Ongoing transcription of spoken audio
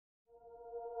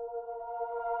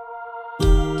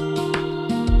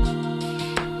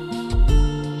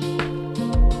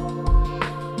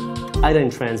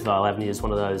18 Transvaal Avenue is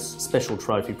one of those special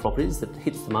trophy properties that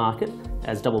hits the market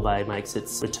as Double Bay makes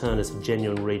its return as a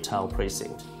genuine retail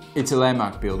precinct. It's a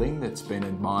landmark building that's been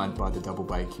admired by the Double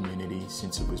Bay community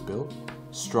since it was built.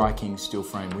 Striking steel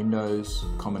frame windows,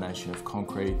 combination of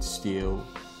concrete, steel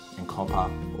and copper,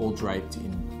 all draped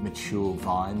in mature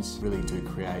vines, really do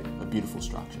create a beautiful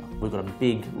structure. We've got a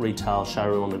big retail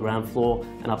showroom on the ground floor,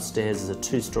 and upstairs is a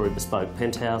 2-storey bespoke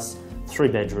penthouse, 3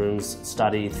 bedrooms,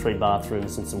 study, 3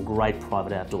 bathrooms and some great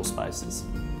private outdoor spaces.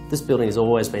 This building has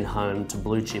always been home to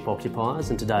blue chip occupiers,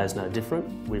 and today is no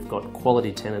different. We've got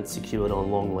quality tenants secured on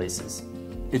long leases.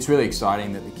 It's really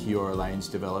exciting that the Kiora Lanes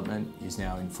development is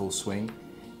now in full swing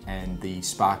and the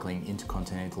sparkling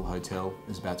Intercontinental Hotel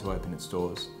is about to open its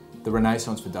doors. The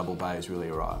renaissance for Double Bay has really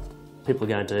arrived. People are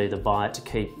going to either buy it to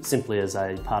keep simply as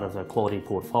a part of a quality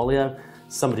portfolio.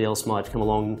 Somebody else might come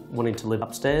along wanting to live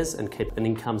upstairs and keep an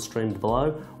income stream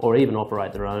below, or even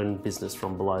operate their own business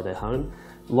from below their home.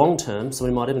 Long term,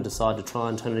 somebody might even decide to try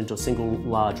and turn it into a single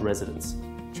large residence.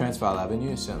 Transvaal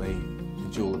Avenue is certainly the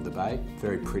jewel of the bay.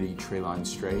 Very pretty tree-lined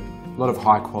street. A lot of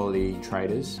high-quality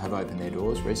traders have opened their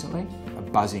doors recently. A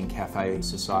buzzing cafe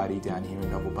society down here in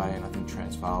Double Bay, and I think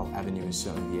Transvaal Avenue is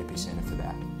certainly the epicentre for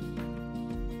that.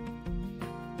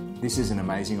 This is an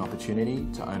amazing opportunity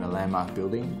to own a landmark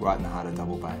building right in the heart of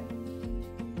Double Bay.